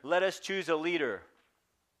another, "Let us choose a leader."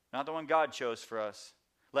 Not the one God chose for us.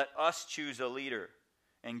 Let us choose a leader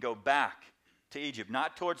and go back to Egypt,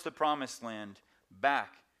 not towards the promised land,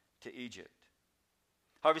 back to Egypt.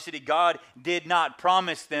 Harvest City, God did not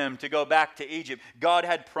promise them to go back to Egypt. God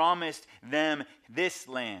had promised them this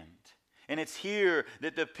land. And it's here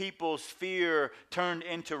that the people's fear turned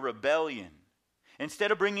into rebellion.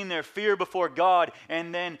 Instead of bringing their fear before God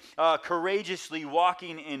and then courageously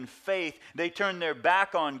walking in faith, they turned their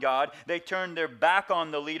back on God. They turned their back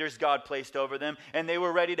on the leaders God placed over them, and they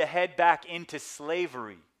were ready to head back into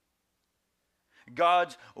slavery.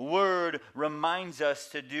 God's word reminds us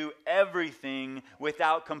to do everything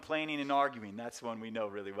without complaining and arguing. That's one we know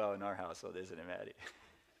really well in our household, isn't it, Maddie?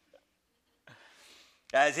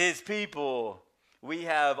 As his people, we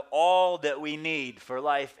have all that we need for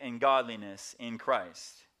life and godliness in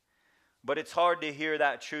Christ. But it's hard to hear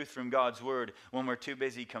that truth from God's word when we're too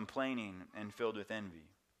busy complaining and filled with envy.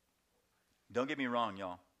 Don't get me wrong,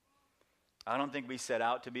 y'all. I don't think we set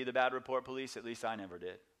out to be the bad report police. At least I never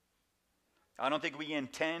did. I don't think we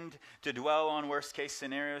intend to dwell on worst case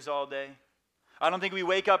scenarios all day. I don't think we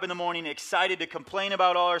wake up in the morning excited to complain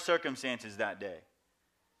about all our circumstances that day.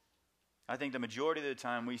 I think the majority of the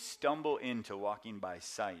time we stumble into walking by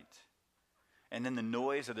sight. And then the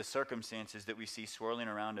noise of the circumstances that we see swirling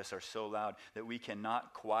around us are so loud that we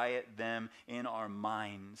cannot quiet them in our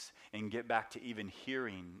minds and get back to even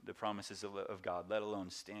hearing the promises of God, let alone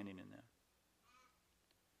standing in them.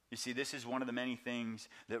 You see, this is one of the many things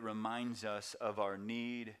that reminds us of our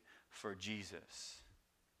need for Jesus.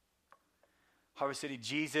 Harvest City,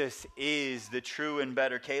 Jesus is the true and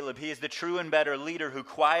better Caleb. He is the true and better leader who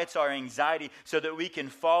quiets our anxiety so that we can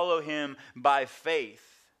follow him by faith.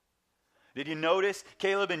 Did you notice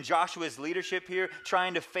Caleb and Joshua's leadership here,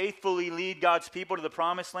 trying to faithfully lead God's people to the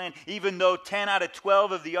promised land, even though 10 out of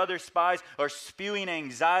 12 of the other spies are spewing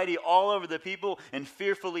anxiety all over the people and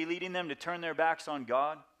fearfully leading them to turn their backs on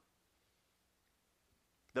God?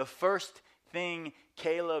 The first thing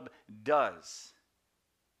Caleb does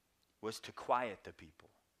was to quiet the people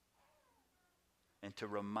and to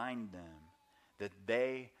remind them that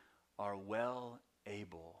they are well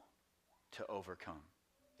able to overcome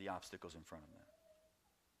the obstacles in front of them.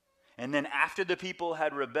 And then after the people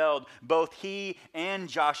had rebelled, both he and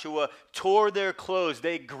Joshua tore their clothes.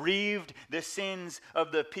 They grieved the sins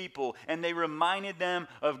of the people, and they reminded them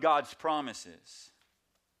of God's promises.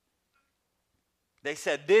 They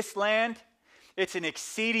said, this land, it's an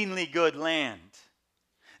exceedingly good land.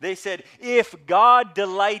 They said, if God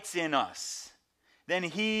delights in us, then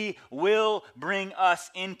he will bring us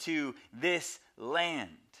into this land.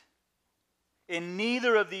 In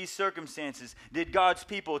neither of these circumstances did God's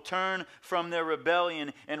people turn from their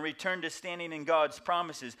rebellion and return to standing in God's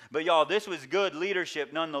promises. But y'all, this was good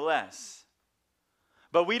leadership nonetheless.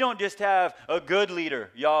 But we don't just have a good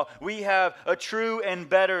leader, y'all. We have a true and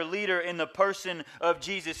better leader in the person of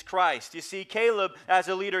Jesus Christ. You see, Caleb, as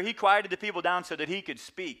a leader, he quieted the people down so that he could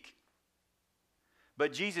speak.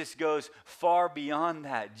 But Jesus goes far beyond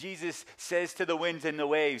that. Jesus says to the winds and the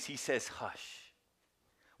waves, he says, hush.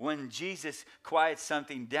 When Jesus quiets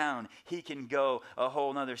something down, he can go a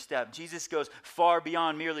whole nother step. Jesus goes far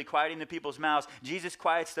beyond merely quieting the people's mouths. Jesus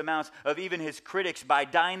quiets the mouths of even his critics by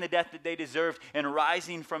dying the death that they deserved and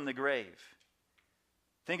rising from the grave.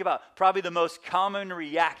 Think about probably the most common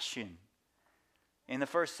reaction in the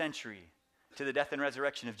first century to the death and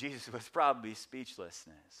resurrection of Jesus was probably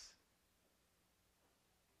speechlessness.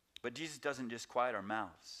 But Jesus doesn't just quiet our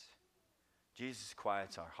mouths. Jesus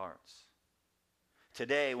quiets our hearts.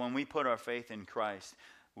 Today, when we put our faith in Christ,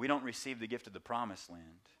 we don't receive the gift of the promised land.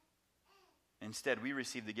 Instead, we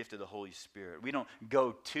receive the gift of the Holy Spirit. We don't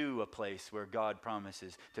go to a place where God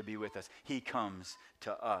promises to be with us. He comes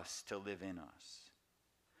to us to live in us.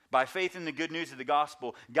 By faith in the good news of the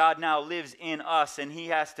gospel, God now lives in us, and he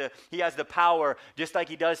has the power, just like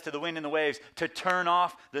he does to the wind and the waves, to turn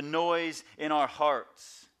off the noise in our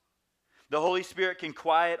hearts. The Holy Spirit can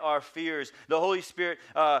quiet our fears. The Holy Spirit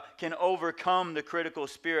can overcome the critical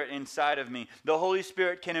spirit inside of me. The Holy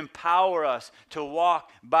Spirit can empower us to walk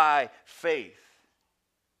by faith.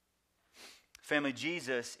 Family,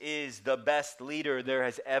 Jesus is the best leader there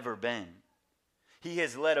has ever been. He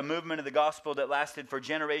has led a movement of the gospel that lasted for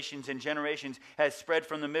generations and generations, has spread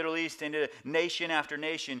from the Middle East into nation after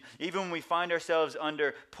nation. Even when we find ourselves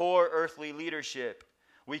under poor earthly leadership,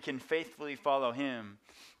 we can faithfully follow him.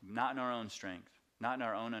 Not in our own strength, not in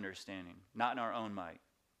our own understanding, not in our own might,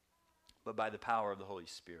 but by the power of the Holy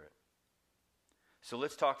Spirit. So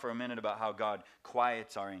let's talk for a minute about how God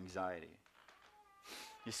quiets our anxiety.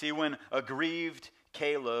 You see, when aggrieved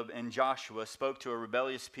Caleb and Joshua spoke to a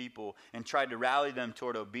rebellious people and tried to rally them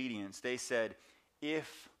toward obedience, they said,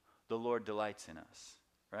 if the Lord delights in us,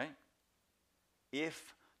 right?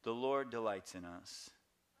 If the Lord delights in us,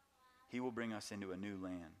 he will bring us into a new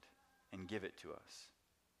land and give it to us.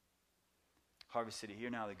 Harvest City, hear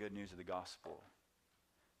now the good news of the gospel.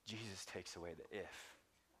 Jesus takes away the if.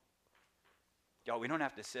 Y'all, we don't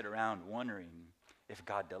have to sit around wondering if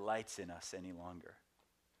God delights in us any longer.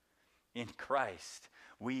 In Christ,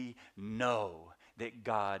 we know that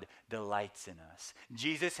God delights in us.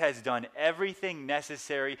 Jesus has done everything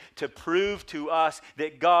necessary to prove to us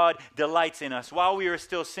that God delights in us. While we are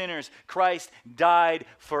still sinners, Christ died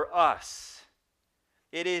for us.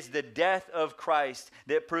 It is the death of Christ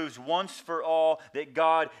that proves once for all that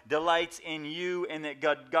God delights in you and that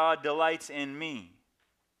God delights in me.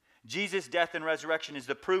 Jesus' death and resurrection is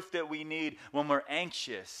the proof that we need when we're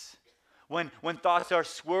anxious, when thoughts are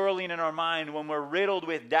swirling in our mind, when we're riddled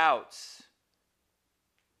with doubts.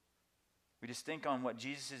 We just think on what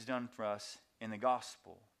Jesus has done for us in the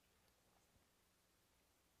gospel.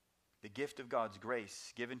 The gift of God's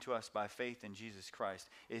grace given to us by faith in Jesus Christ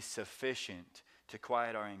is sufficient to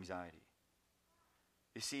quiet our anxiety.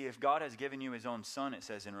 You see, if God has given you his own Son, it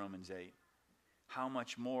says in Romans 8, how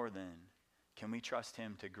much more then can we trust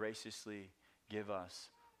him to graciously give us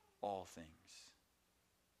all things?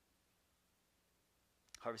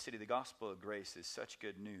 Harvest City, the gospel of grace is such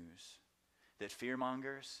good news that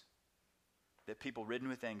fearmongers, that people ridden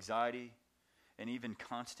with anxiety, and even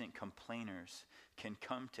constant complainers can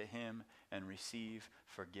come to him and receive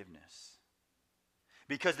forgiveness.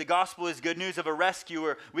 Because the gospel is good news of a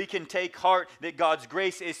rescuer, we can take heart that God's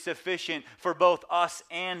grace is sufficient for both us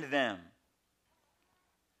and them.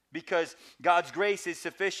 Because God's grace is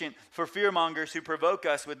sufficient for fearmongers who provoke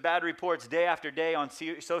us with bad reports day after day on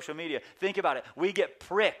social media. Think about it. We get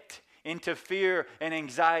pricked into fear and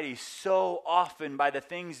anxiety so often by the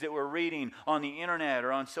things that we're reading on the internet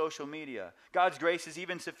or on social media. God's grace is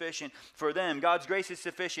even sufficient for them. God's grace is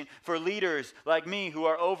sufficient for leaders like me who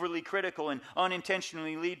are overly critical and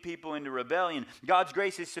unintentionally lead people into rebellion. God's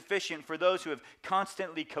grace is sufficient for those who have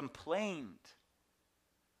constantly complained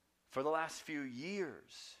for the last few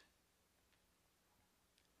years.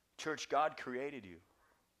 Church, God created you.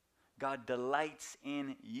 God delights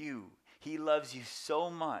in you. He loves you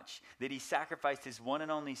so much that he sacrificed his one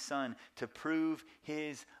and only Son to prove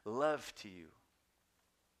his love to you.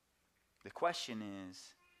 The question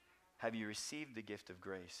is, have you received the gift of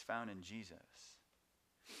grace found in Jesus?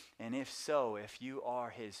 And if so, if you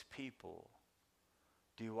are his people,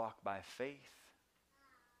 do you walk by faith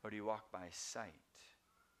or do you walk by sight?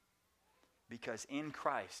 Because in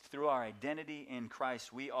Christ, through our identity in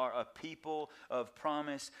Christ, we are a people of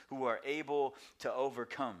promise who are able to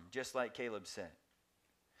overcome, just like Caleb said.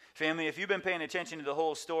 Family, if you've been paying attention to the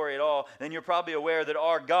whole story at all, then you're probably aware that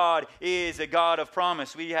our God is a God of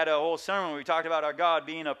promise. We had a whole sermon where we talked about our God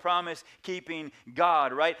being a promise-keeping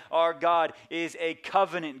God, right? Our God is a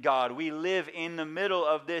covenant God. We live in the middle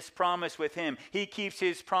of this promise with him. He keeps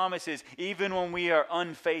his promises even when we are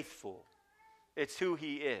unfaithful. It's who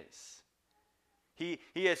he is.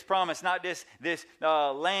 He has promised not this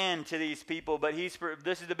land to these people, but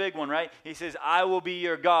this is the big one, right? He says, I will be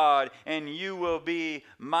your God and you will be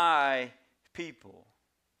my people.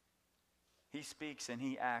 He speaks and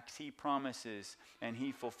he acts. He promises and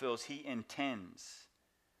he fulfills. He intends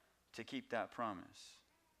to keep that promise,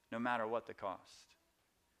 no matter what the cost.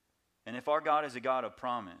 And if our God is a God of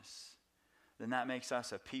promise, then that makes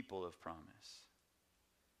us a people of promise.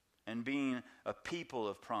 And being a people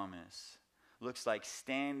of promise looks like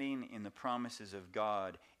standing in the promises of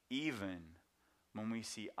God even when we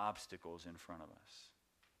see obstacles in front of us.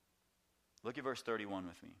 Look at verse 31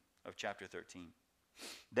 with me of chapter 13.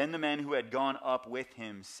 Then the men who had gone up with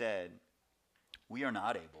him said, we are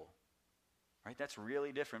not able. Right? That's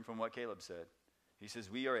really different from what Caleb said. He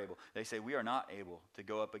says, we are able. They say, we are not able to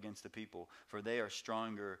go up against the people, for they are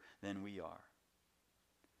stronger than we are.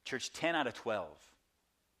 Church, 10 out of 12.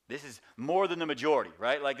 This is more than the majority,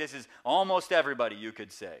 right? Like this is almost everybody, you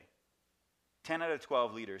could say. 10 out of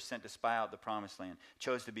 12 leaders sent to spy out the promised land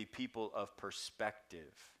chose to be people of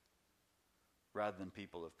perspective rather than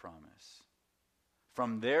people of promise.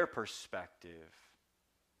 From their perspective,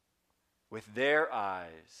 with their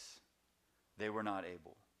eyes, they were not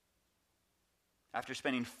able. After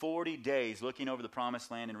spending 40 days looking over the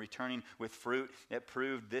promised land and returning with fruit that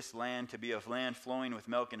proved this land to be a land flowing with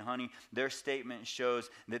milk and honey, their statement shows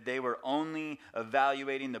that they were only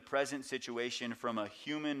evaluating the present situation from a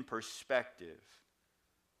human perspective.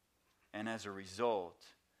 And as a result,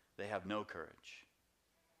 they have no courage.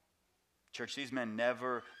 Church, these men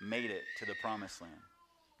never made it to the promised land.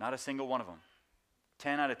 Not a single one of them.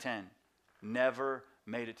 10 out of 10 never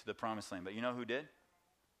made it to the promised land. But you know who did?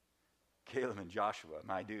 Caleb and Joshua,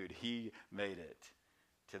 my dude, he made it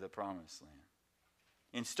to the promised land.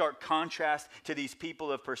 In stark contrast to these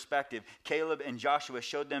people of perspective, Caleb and Joshua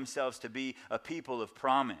showed themselves to be a people of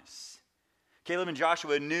promise. Caleb and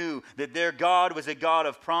Joshua knew that their God was a God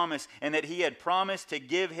of promise and that he had promised to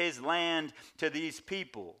give his land to these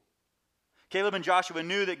people. Caleb and Joshua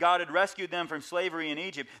knew that God had rescued them from slavery in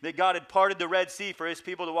Egypt, that God had parted the Red Sea for his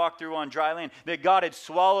people to walk through on dry land, that God had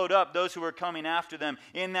swallowed up those who were coming after them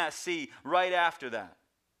in that sea right after that,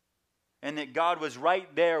 and that God was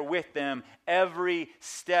right there with them every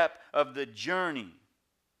step of the journey.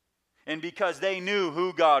 And because they knew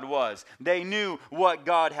who God was, they knew what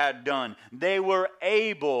God had done, they were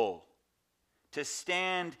able to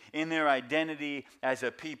stand in their identity as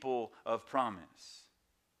a people of promise.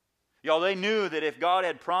 Y'all, they knew that if God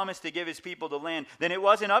had promised to give his people the land, then it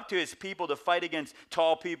wasn't up to his people to fight against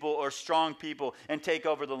tall people or strong people and take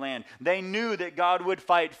over the land. They knew that God would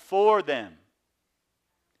fight for them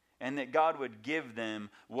and that God would give them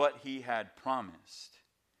what he had promised.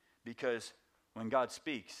 Because when God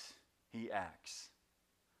speaks, he acts.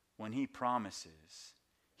 When he promises,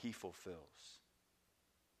 he fulfills.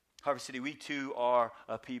 Harvest City, we too are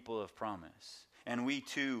a people of promise. And we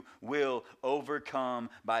too will overcome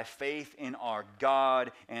by faith in our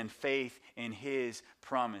God and faith in his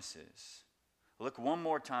promises. Look one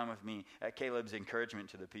more time with me at Caleb's encouragement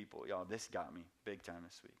to the people. Y'all, this got me big time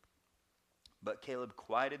this week. But Caleb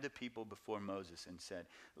quieted the people before Moses and said,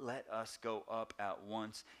 "Let us go up at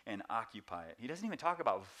once and occupy it." He doesn't even talk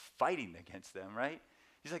about fighting against them, right?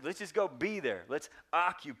 He's like, let's just go be there. Let's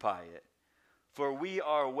occupy it. For we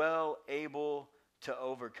are well able to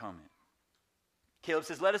overcome it. Caleb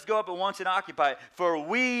says, let us go up at once and occupy it, for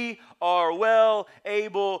we are well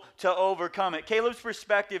able to overcome it. Caleb's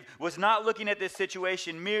perspective was not looking at this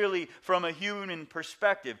situation merely from a human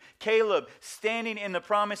perspective. Caleb, standing in the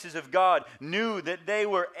promises of God, knew that they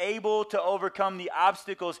were able to overcome the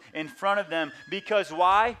obstacles in front of them. Because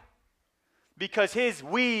why? Because his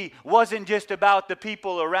we wasn't just about the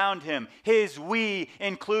people around him. His we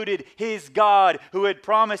included his God, who had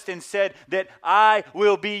promised and said that I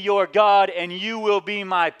will be your God and you will be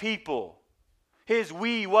my people. His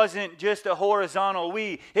we wasn't just a horizontal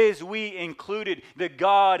we. His we included the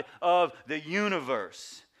God of the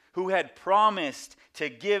universe, who had promised to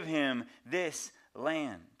give him this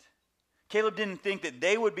land. Caleb didn't think that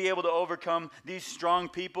they would be able to overcome these strong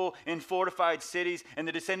people in fortified cities and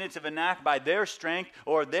the descendants of Anak by their strength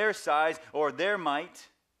or their size or their might.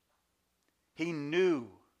 He knew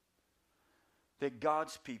that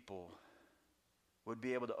God's people would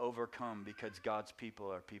be able to overcome because God's people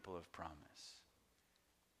are people of promise.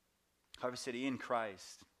 Harvest City, in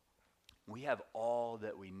Christ, we have all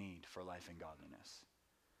that we need for life and godliness.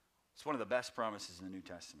 It's one of the best promises in the New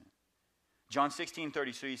Testament. John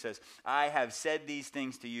 16:33 says, I have said these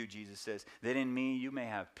things to you, Jesus says, that in me you may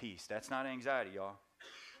have peace. That's not anxiety, y'all.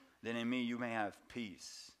 That in me you may have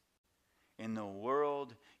peace. In the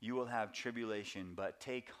world you will have tribulation, but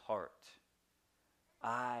take heart.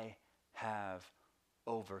 I have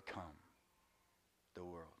overcome the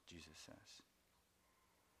world, Jesus says.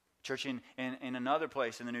 Church, in another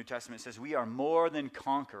place in the New Testament, it says, we are more than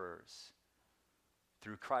conquerors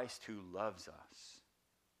through Christ who loves us.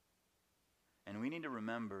 And we need to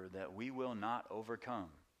remember that we will not overcome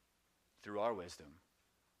through our wisdom.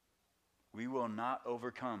 We will not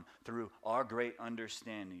overcome through our great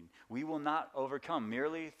understanding. We will not overcome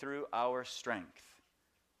merely through our strength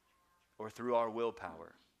or through our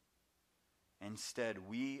willpower. Instead,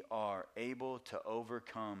 we are able to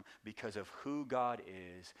overcome because of who God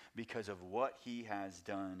is, because of what he has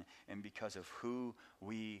done, and because of who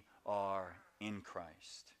we are in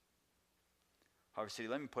Christ. Harvest City,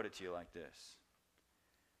 let me put it to you like this.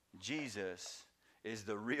 Jesus is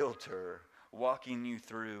the realtor walking you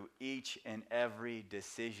through each and every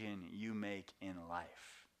decision you make in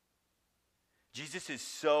life. Jesus is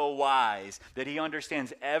so wise that he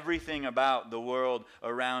understands everything about the world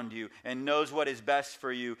around you and knows what is best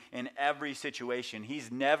for you in every situation.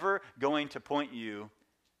 He's never going to point you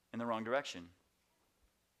in the wrong direction.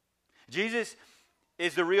 Jesus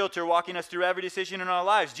is the realtor walking us through every decision in our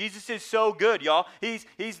lives. Jesus is so good, y'all. He's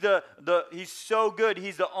so good.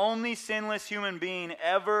 He's the only sinless human being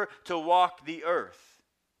ever to walk the earth.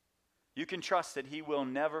 You can trust that he will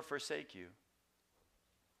never forsake you.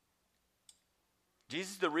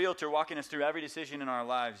 Jesus is the realtor walking us through every decision in our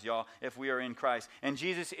lives, y'all, if we are in Christ. And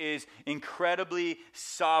Jesus is incredibly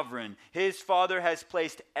sovereign. His Father has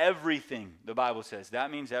placed everything, the Bible says. That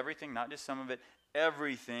means everything, not just some of it.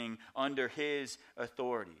 Everything under his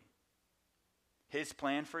authority. His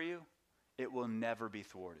plan for you, it will never be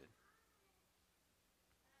thwarted.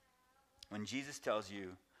 When Jesus tells you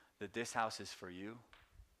that this house is for you,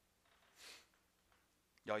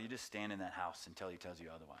 y'all, you just stand in that house until he tells you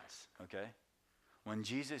otherwise, okay? When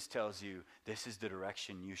Jesus tells you this is the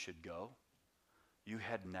direction you should go, you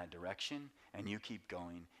head in that direction and you keep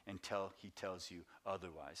going until he tells you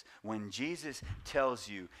otherwise. When Jesus tells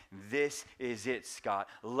you this is it, Scott,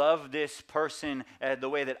 love this person the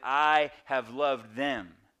way that I have loved them,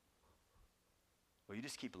 well, you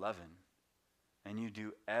just keep loving and you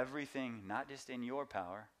do everything not just in your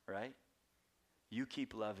power, right? You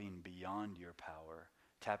keep loving beyond your power,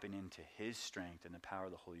 tapping into his strength and the power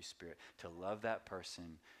of the Holy Spirit to love that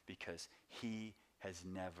person because he has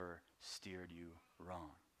never steered you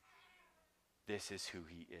wrong. this is who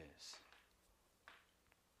he is.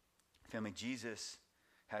 Family, Jesus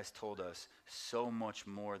has told us so much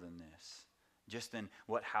more than this. Just in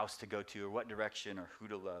what house to go to or what direction or who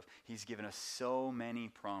to love. He's given us so many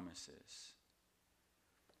promises.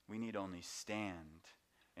 We need only stand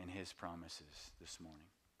in his promises this morning.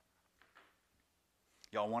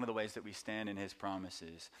 Y'all, one of the ways that we stand in his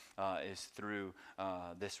promises is through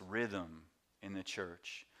this rhythm in the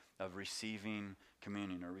church of receiving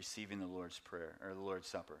communion or receiving the Lord's Prayer, or the Lord's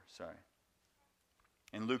Supper, sorry.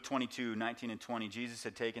 In Luke 22, 19 and 20, Jesus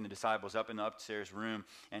had taken the disciples up in the upstairs room,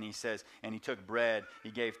 and he says, and he took bread,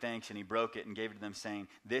 he gave thanks, and he broke it and gave it to them, saying,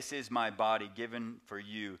 "This is my body given for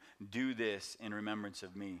you. Do this in remembrance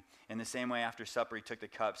of me." In the same way, after supper, he took the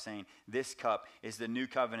cup, saying, "This cup is the new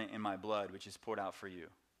covenant in my blood, which is poured out for you."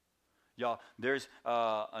 Y'all, there's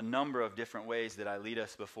a number of different ways that I lead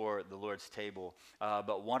us before the Lord's table,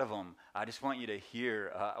 but one of them, I just want you to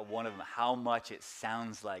hear one of them, how much it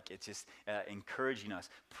sounds like it's just encouraging us,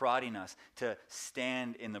 prodding us to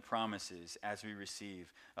stand in the promises as we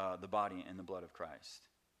receive the body and the blood of Christ.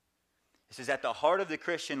 It says, at the heart of the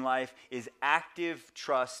Christian life is active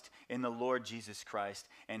trust in the Lord Jesus Christ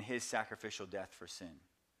and his sacrificial death for sin.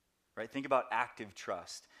 Right? Think about active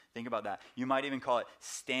trust. Think about that. You might even call it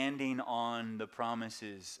standing on the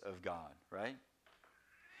promises of God, right?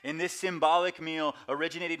 In this symbolic meal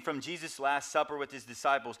originating from Jesus' Last Supper with his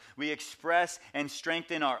disciples, we express and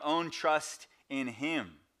strengthen our own trust in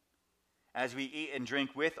him as we eat and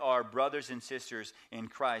drink with our brothers and sisters in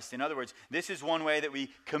Christ. In other words, this is one way that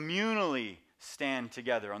we communally stand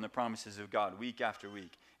together on the promises of God week after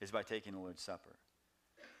week, is by taking the Lord's Supper.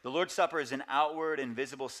 The Lord's Supper is an outward and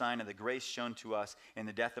visible sign of the grace shown to us in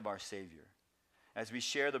the death of our Savior. As we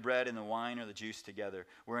share the bread and the wine or the juice together,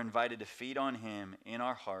 we're invited to feed on him in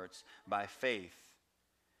our hearts by faith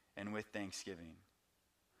and with thanksgiving.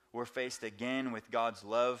 We're faced again with God's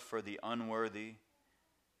love for the unworthy.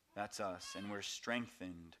 That's us. And we're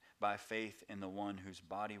strengthened by faith in the one whose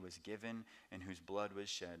body was given and whose blood was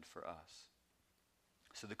shed for us.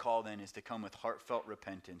 So the call then is to come with heartfelt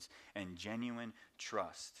repentance and genuine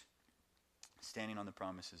trust, standing on the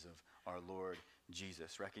promises of our Lord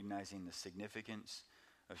Jesus, recognizing the significance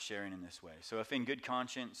of sharing in this way. So if in good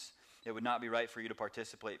conscience it would not be right for you to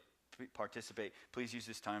participate, please use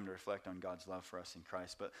this time to reflect on God's love for us in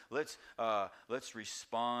Christ. But let's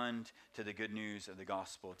respond to the good news of the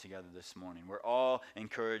gospel together this morning. We're all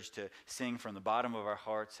encouraged to sing from the bottom of our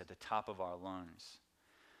hearts at the top of our lungs.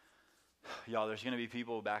 Y'all, there's going to be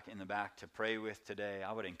people back in the back to pray with today.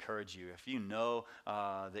 I would encourage you, if you know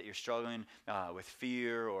that you're struggling with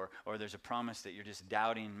fear or there's a promise that you're just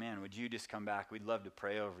doubting, man, would you just come back? We'd love to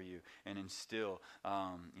pray over you and instill,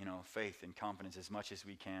 faith and confidence as much as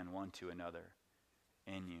we can one to another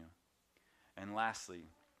in you. And lastly,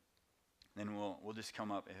 then we'll just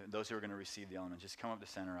come up, those who are going to receive the elements, just come up the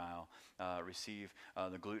center aisle, receive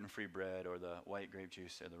the gluten-free bread or the white grape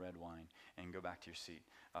juice or the red wine, and go back to your seat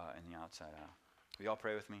in the outside aisle. Will you all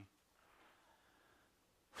pray with me?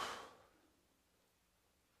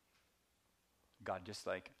 God, just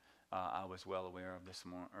like I was well aware of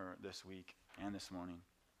this week and this morning,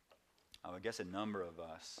 I guess a number of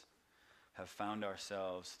us have found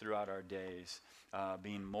ourselves throughout our days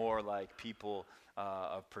being more like people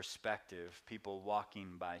of perspective, people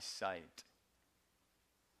walking by sight,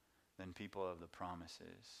 than people of the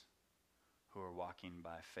promises who are walking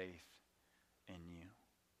by faith in you.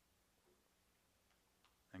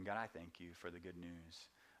 And God, I thank you for the good news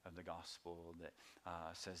of the gospel that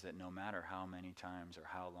says that no matter how many times or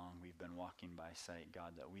how long we've been walking by sight,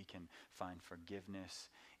 God, that we can find forgiveness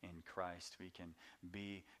in Christ. We can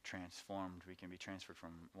be transformed. We can be transferred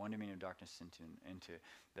from one dominion of darkness into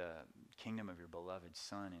the kingdom of your beloved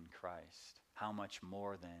Son in Christ. How much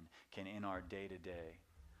more then can in our day-to-day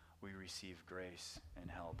we receive grace and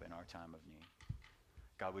help in our time of need?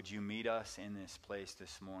 God, would you meet us in this place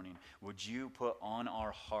this morning? Would you put on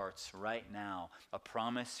our hearts right now a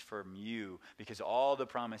promise from you? Because all the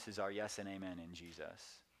promises are yes and amen in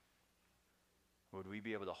Jesus. Would we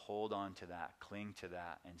be able to hold on to that, cling to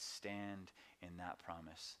that, and stand in that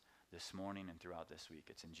promise this morning and throughout this week?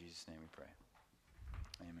 It's in Jesus' name we pray.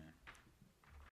 Amen.